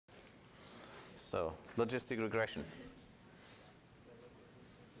So logistic regression.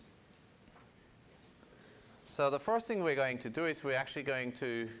 So the first thing we're going to do is we're actually going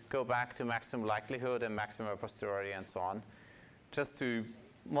to go back to maximum likelihood and maximum posteriori and so on, just to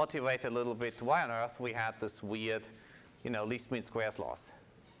motivate a little bit why on earth we had this weird, least mean squares loss.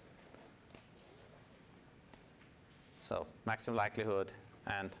 So maximum likelihood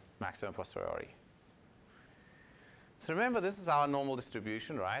and maximum posteriori. So remember, this is our normal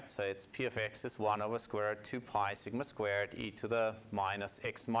distribution, right? So it's P of x is 1 over square root 2 pi sigma squared e to the minus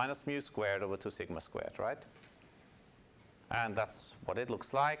x minus mu squared over 2 sigma squared, right? And that's what it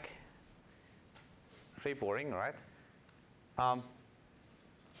looks like. Pretty boring, right? And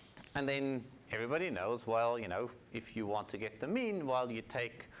then everybody knows, well, if you want to get the mean, well, you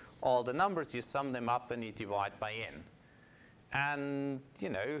take all the numbers, you sum them up, and you divide by n. And,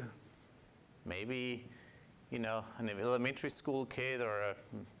 maybe, an elementary school kid or,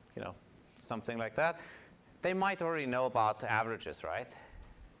 something like that, they might already know about averages, right?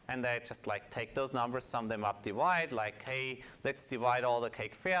 And they just take those numbers, sum them up, divide, hey, let's divide all the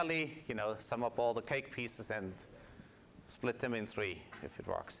cake fairly, sum up all the cake pieces and split them in 3 if it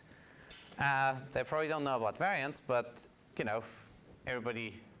works. They probably don't know about variance, but,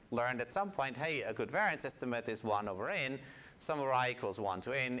 everybody learned at some point, hey, a good variance estimate is 1 over n, sum of I equals 1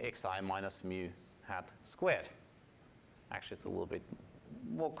 to n, xi minus mu hat squared. Actually, it's a little bit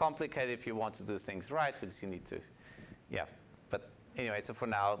more complicated if you want to do things right, because you need to, yeah. But anyway, so for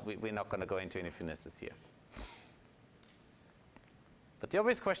now, we're not going to go into any finesses here. But the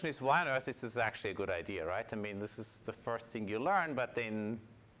obvious question is, why on earth is this actually a good idea, right? I mean, this is the first thing you learn, but then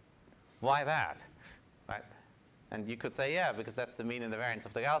why that, right? And you could say, yeah, because that's the mean and the variance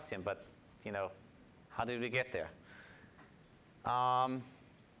of the Gaussian, but, how did we get there?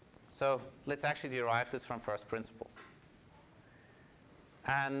 So let's actually derive this from first principles.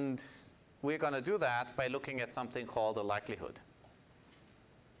 And we're going to do that by looking at something called a likelihood.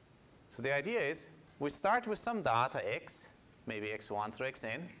 So the idea is we start with some data x, maybe x1 through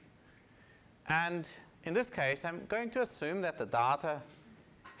xn. And in this case, I'm going to assume that the data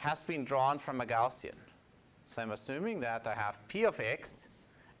has been drawn from a Gaussian. So I'm assuming that I have P of x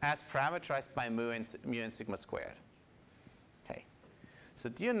as parameterized by mu and sigma squared. Okay. So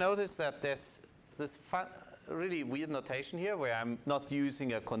do you notice that there's this really weird notation here where I'm not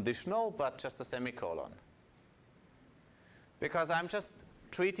using a conditional, but just a semicolon? Because I'm just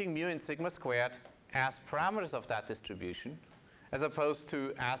treating mu and sigma squared as parameters of that distribution, as opposed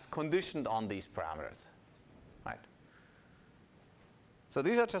to as conditioned on these parameters, right? So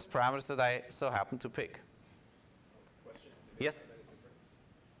these are just parameters that I so happen to pick. Question. Yes?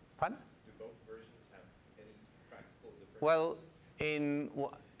 Pardon? Do both versions have any practical difference? Well,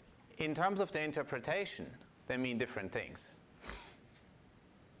 in terms of the interpretation, they mean different things.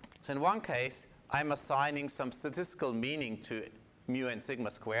 So in one case, I'm assigning some statistical meaning to mu and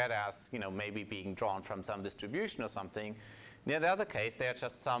sigma squared as, maybe being drawn from some distribution or something. In the other case, they are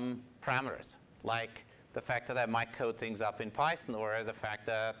just some parameters, like the fact that I might code things up in Python, or the fact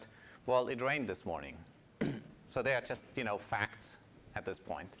that, well, it rained this morning. So they are just, facts at this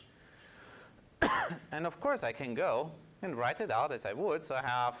point. And of course, I can go and write it out as I would. So I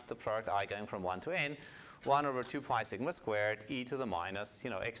have the product I going from 1 to n, 1 over 2 pi sigma squared e to the minus,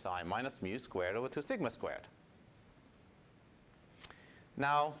 xi minus mu squared over 2 sigma squared.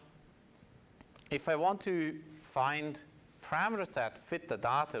 Now, if I want to find parameters that fit the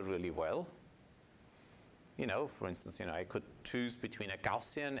data really well, for instance, I could choose between a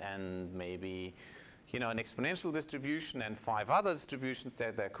Gaussian and maybe, an exponential distribution and 5 other distributions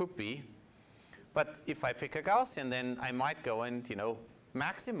that there could be. But if I pick a Gaussian, then I might go and,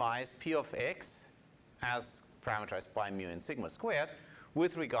 maximize P of x as parameterized by mu and sigma squared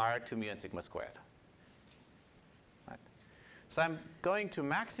with regard to mu and sigma squared. Right? So I'm going to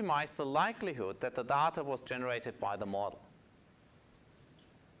maximize the likelihood that the data was generated by the model.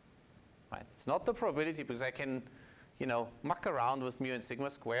 Right? It's not the probability, because I can, muck around with mu and sigma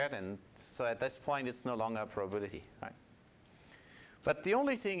squared, and so at this point it's no longer a probability. Right? But the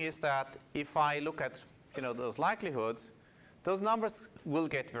only thing is that if I look at those likelihoods, those numbers will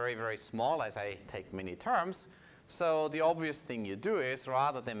get very, very small as I take many terms. So the obvious thing you do is,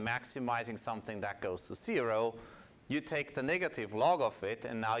 rather than maximizing something that goes to 0, you take the negative log of it,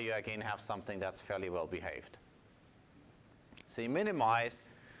 and now you again have something that's fairly well behaved. So you minimize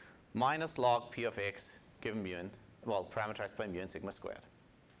minus log P of x given mu and, well, parameterized by mu and sigma squared.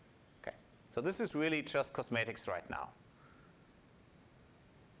 Okay. So this is really just cosmetics right now.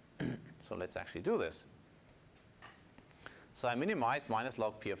 So let's actually do this. So I minimize minus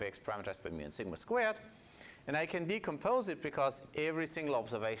log P of x parameterized by mu and sigma squared. And I can decompose it because every single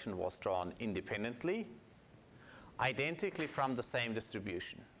observation was drawn independently, identically from the same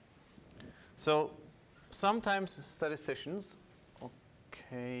distribution. So sometimes statisticians,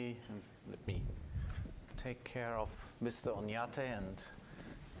 okay, let me take care of Mr. Onyate and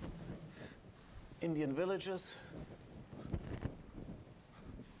Indian villages.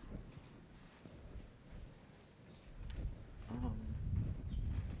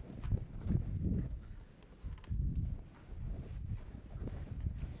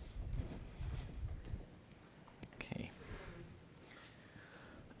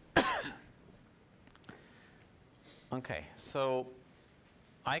 Okay, so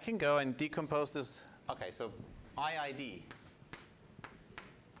I can go and decompose this. Okay, so IID.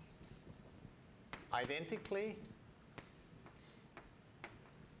 Identically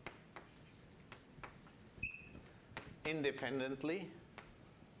independently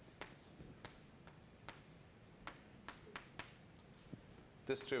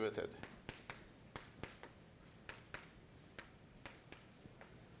distributed.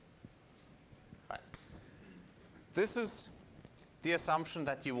 Right. This is the assumption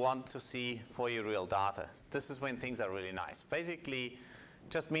that you want to see for your real data. This is when things are really nice. Basically,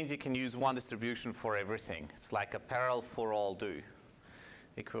 just means you can use one distribution for everything. It's like a parallel for all do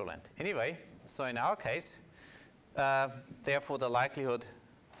equivalent. Anyway, so in our case, therefore the likelihood,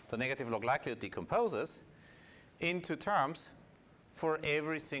 the negative log likelihood decomposes into terms for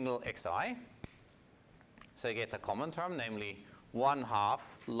every single xi. So you get a common term, namely 1/2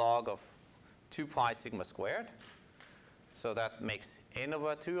 log of 2 pi sigma squared. So that makes n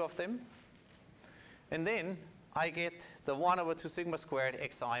over 2 of them. And then I get the 1 over 2 sigma squared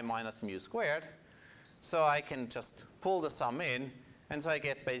xi minus mu squared. So I can just pull the sum in, and so I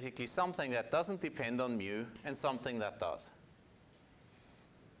get basically something that doesn't depend on mu and something that does.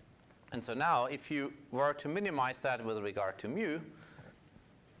 And so now if you were to minimize that with regard to mu,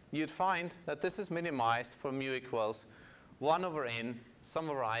 you'd find that this is minimized for mu equals 1 over n, sum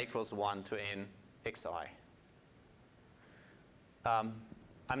over I equals 1 to n xi.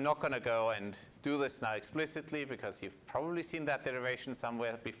 I'm not going to go and do this now explicitly because you've probably seen that derivation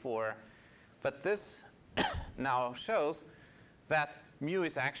somewhere before. But this now shows that mu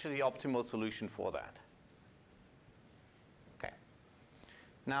is actually the optimal solution for that. Okay.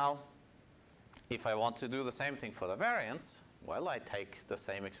 Now, if I want to do the same thing for the variance, well, I take the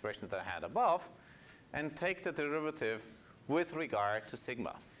same expression that I had above and take the derivative with regard to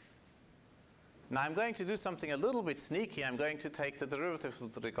sigma. Now I'm going to do something a little bit sneaky. I'm going to take the derivative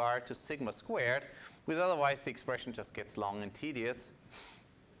with regard to sigma squared, because otherwise the expression just gets long and tedious.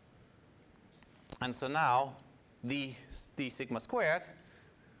 And so now the sigma squared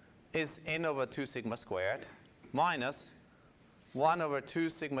is n over 2 sigma squared minus 1 over 2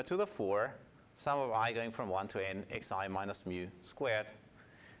 sigma to the 4, sum of I going from 1 to n xi minus mu squared.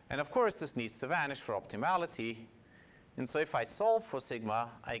 And of course this needs to vanish for optimality. And so if I solve for sigma,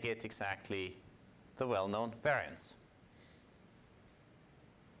 I get exactly the well-known variance.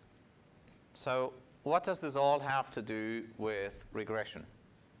 So what does this all have to do with regression?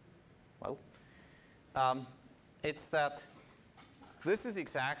 Well, it's that this is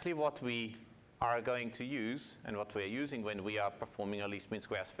exactly what we are going to use and what we are using when we are performing a least mean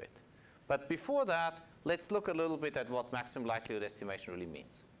squares fit. But before that, let's look a little bit at what maximum likelihood estimation really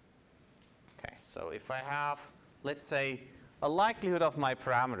means. Okay, so if I have, let's say, a likelihood of my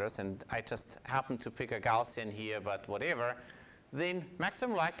parameters, and I just happen to pick a Gaussian here, but whatever, then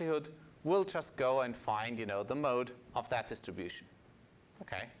maximum likelihood will just go and find, the mode of that distribution.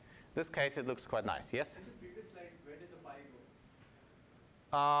 Okay. In this case, it looks quite nice. Yes? In the previous slide, where did the pi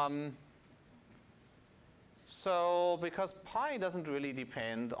go? So because pi doesn't really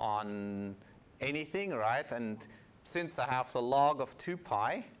depend on anything, right? And since I have the log of 2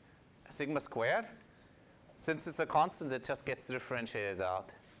 pi sigma squared, since it's a constant, it just gets differentiated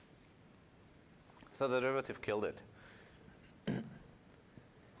out. So the derivative killed it.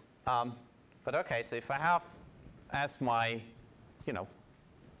 But OK, so if I have as my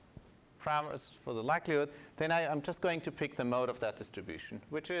parameters for the likelihood, then I'm just going to pick the mode of that distribution,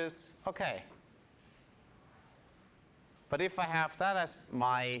 which is OK. But if I have that as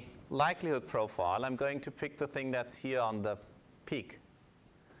my likelihood profile, I'm going to pick the thing that's here on the peak.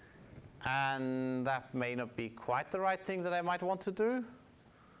 And that may not be quite the right thing that I might want to do.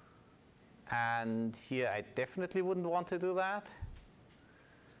 And here I definitely wouldn't want to do that.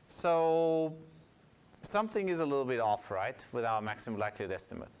 So something is a little bit off, right, with our maximum likelihood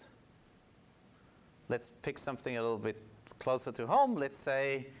estimates. Let's pick something a little bit closer to home. Let's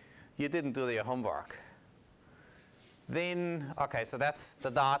say you didn't do your homework. Then, OK, so that's the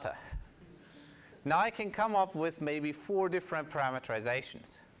data. now I can come up with maybe 4 different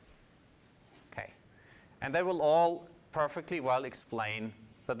parameterizations. Okay. And they will all perfectly well explain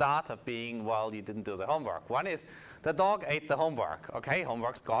the data being, well, you didn't do the homework. One is the dog ate the homework. Okay,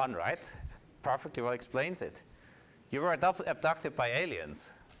 homework's gone, right? Perfectly well explains it. You were abducted by aliens.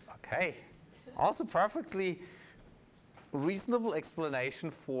 Okay. Also perfectly reasonable explanation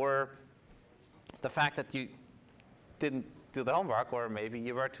for the fact that you didn't do the homework, or maybe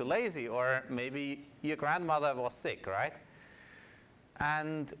you were too lazy, or maybe your grandmother was sick, right?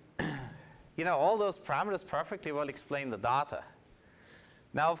 And you know, all those parameters perfectly well explain the data.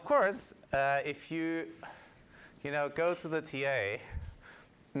 Now, of course, if you go to the TA,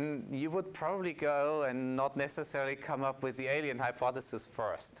 you would probably go and not necessarily come up with the alien hypothesis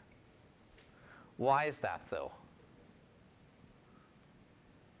first. Why is that so?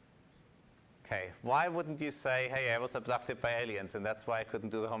 Okay, why wouldn't you say, hey, I was abducted by aliens and that's why I couldn't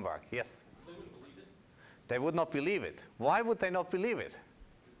do the homework? Yes? They wouldn't believe it. They would not believe it. Why would they not believe it?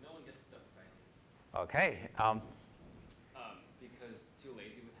 Because no one gets abducted by aliens. Okay. Because too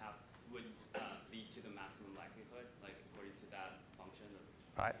lazy would lead to the maximum likelihood, like according to that function of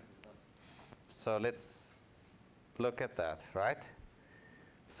Right. and stuff. So let's look at that, right?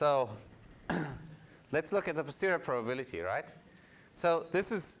 So let's look at the posterior probability, right? So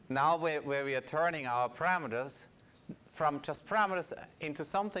this is now where we are turning our parameters from just parameters into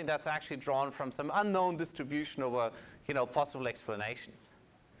something that's actually drawn from some unknown distribution over, possible explanations.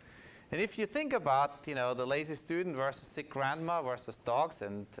 And if you think about, the lazy student versus sick grandma versus dogs,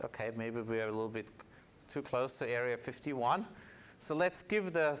 and okay, maybe we are a little bit too close to area 51. So let's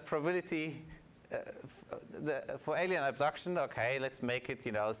give the probability for alien abduction, okay, let's make it,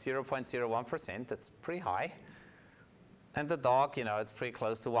 0.01%. That's pretty high. And the dog, it's pretty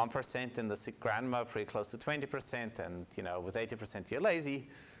close to 1%, and the sick grandma pretty close to 20%, and with 80% you're lazy.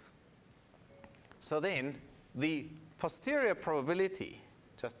 So then the posterior probability,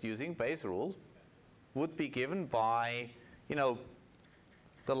 just using Bayes' rule, would be given by,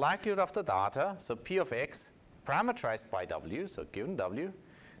 the likelihood of the data, so P of x, parameterized by W, so given W,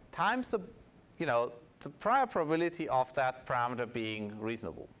 times the, the prior probability of that parameter being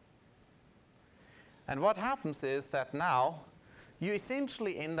reasonable. And what happens is that now you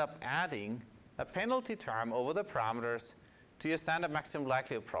essentially end up adding a penalty term over the parameters to your standard maximum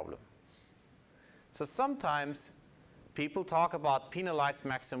likelihood problem. So sometimes people talk about penalized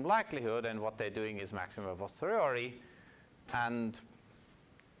maximum likelihood, and what they're doing is maximum a posteriori. And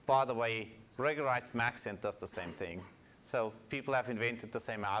by the way, regularized maxent does the same thing. So people have invented the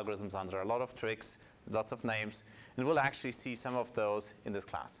same algorithms under a lot of tricks, lots of names, and we'll actually see some of those in this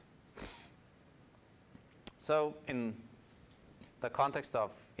class. So in the context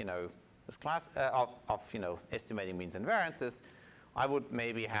of this class of estimating means and variances, I would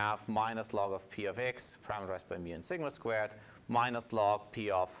maybe have minus log of P of x parameterized by mu and sigma squared minus log P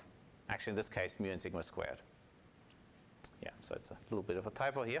of, actually in this case, mu and sigma squared. Yeah, so it's a little bit of a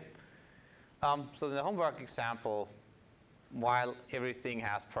typo here. So in the homework example, while everything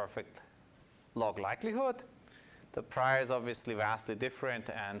has perfect log likelihood, the prior is obviously vastly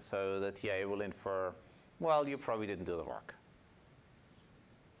different, and so the TA will infer, well, you probably didn't do the work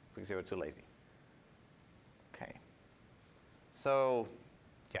because you were too lazy. Okay. So,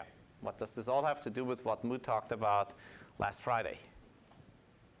 yeah, what does this all have to do with what Mu talked about last Friday?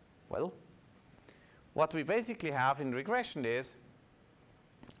 Well, what we basically have in regression is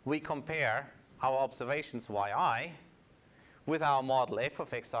we compare our observations yi with our model f of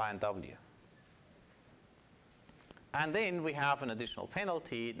xi and w. And then we have an additional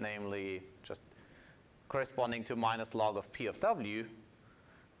penalty, namely just corresponding to minus log of P of W.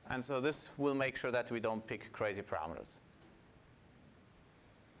 And so this will make sure that we don't pick crazy parameters.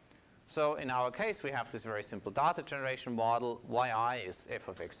 So in our case, we have this very simple data generation model. Yi is f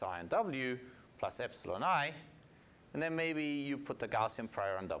of xi and w plus epsilon I. And then maybe you put the Gaussian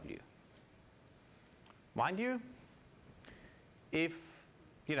prior on w. Mind you, if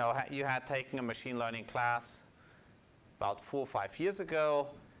you had taken a machine learning class about 4 or 5 years ago,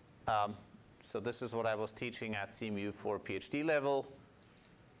 so this is what I was teaching at CMU for PhD level,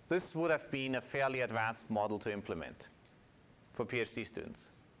 this would have been a fairly advanced model to implement for PhD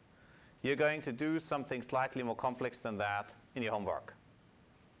students. You're going to do something slightly more complex than that in your homework,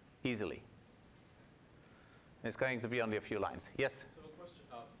 easily. It's going to be only a few lines. Yes? So a question,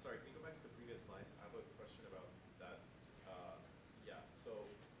 sorry, can you go back to the previous slide? I have a question about that. Yeah, so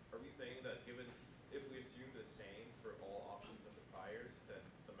are we saying that if we assume the same for all options of the priors, then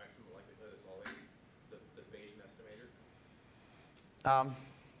the maximum likelihood is always the Bayesian estimator?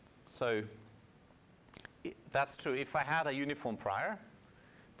 So that's true. If I had a uniform prior,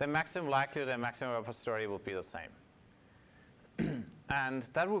 the maximum likelihood and maximum a posteriori would be the same. And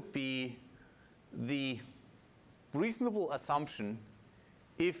that would be the reasonable assumption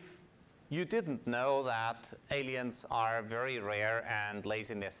if you didn't know that aliens are very rare and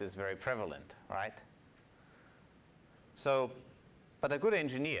laziness is very prevalent, right? So, but a good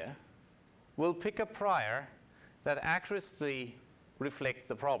engineer will pick a prior that accurately reflects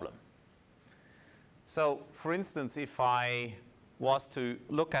the problem. So, for instance, if I was to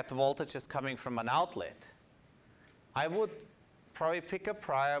look at the voltages coming from an outlet, I would probably pick a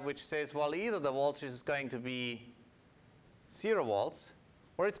prior which says, well, either the voltage is going to be 0 volts,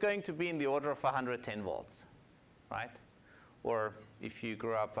 or it's going to be in the order of 110 volts, right? Or if you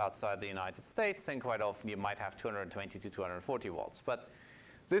grew up outside the United States, then quite often you might have 220 to 240 volts. But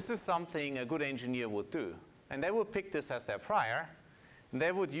this is something a good engineer would do. And they would pick this as their prior, and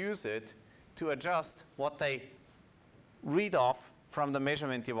they would use it to adjust what they read off from the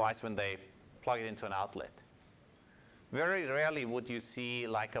measurement device when they plug it into an outlet. Very rarely would you see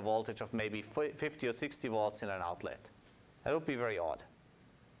like a voltage of maybe 50 or 60 volts in an outlet. That would be very odd.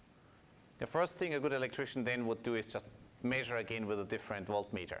 The first thing a good electrician then would do is just measure again with a different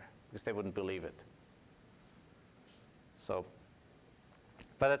voltmeter, because they wouldn't believe it. So,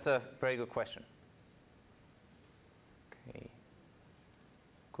 but that's a very good question. Okay,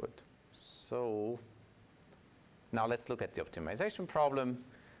 good. So now let's look at the optimization problem.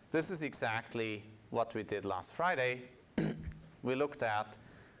 This is exactly what we did last Friday. We looked at,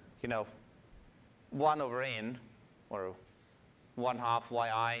 1 over n, or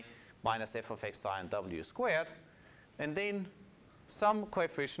 1/2 yi minus f of xi and w squared, and then some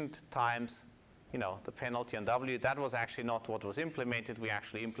coefficient times, the penalty on w. That was actually not what was implemented. We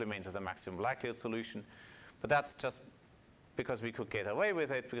actually implemented the maximum likelihood solution, but that's just because we could get away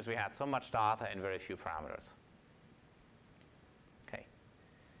with it because we had so much data and very few parameters. Okay.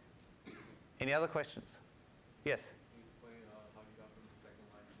 Any other questions? Yes? Can you explain how you got from the second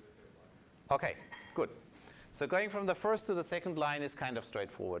line to the third line? Okay, good. So going from the first to the second line is kind of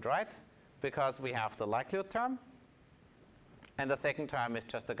straightforward, right? Because we have the likelihood term, and the second term is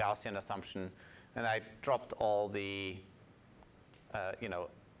just a Gaussian assumption, and I dropped all the,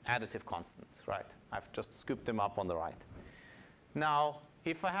 additive constants, right? I've just scooped them up on the right. Now,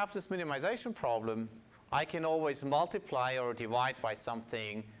 if I have this minimization problem, I can always multiply or divide by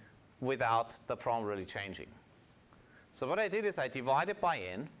something without the problem really changing. So what I did is I divided by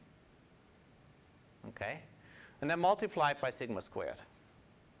n, okay, and then multiplied by sigma squared.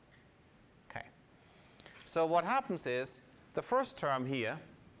 Okay. So what happens is the first term here,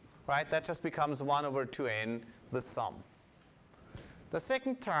 right, that just becomes 1 over 2n, the sum. The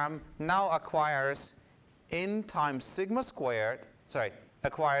second term now acquires n times sigma squared,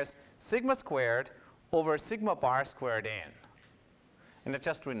 acquires sigma squared over sigma bar squared n. And I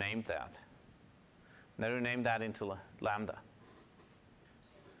just renamed that. And I renamed that into lambda.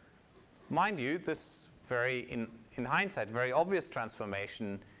 Mind you, this in hindsight, very obvious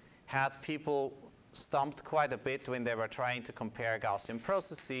transformation had people stumped quite a bit when they were trying to compare Gaussian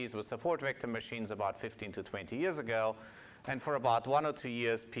processes with support vector machines about 15 to 20 years ago. And for about 1 or 2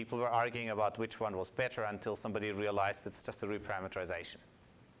 years, people were arguing about which one was better until somebody realized it's just a reparameterization.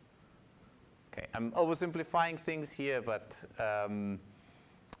 Okay, I'm oversimplifying things here, but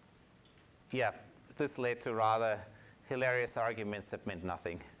yeah, this led to rather hilarious arguments that meant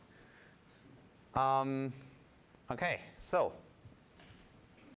nothing. Okay, so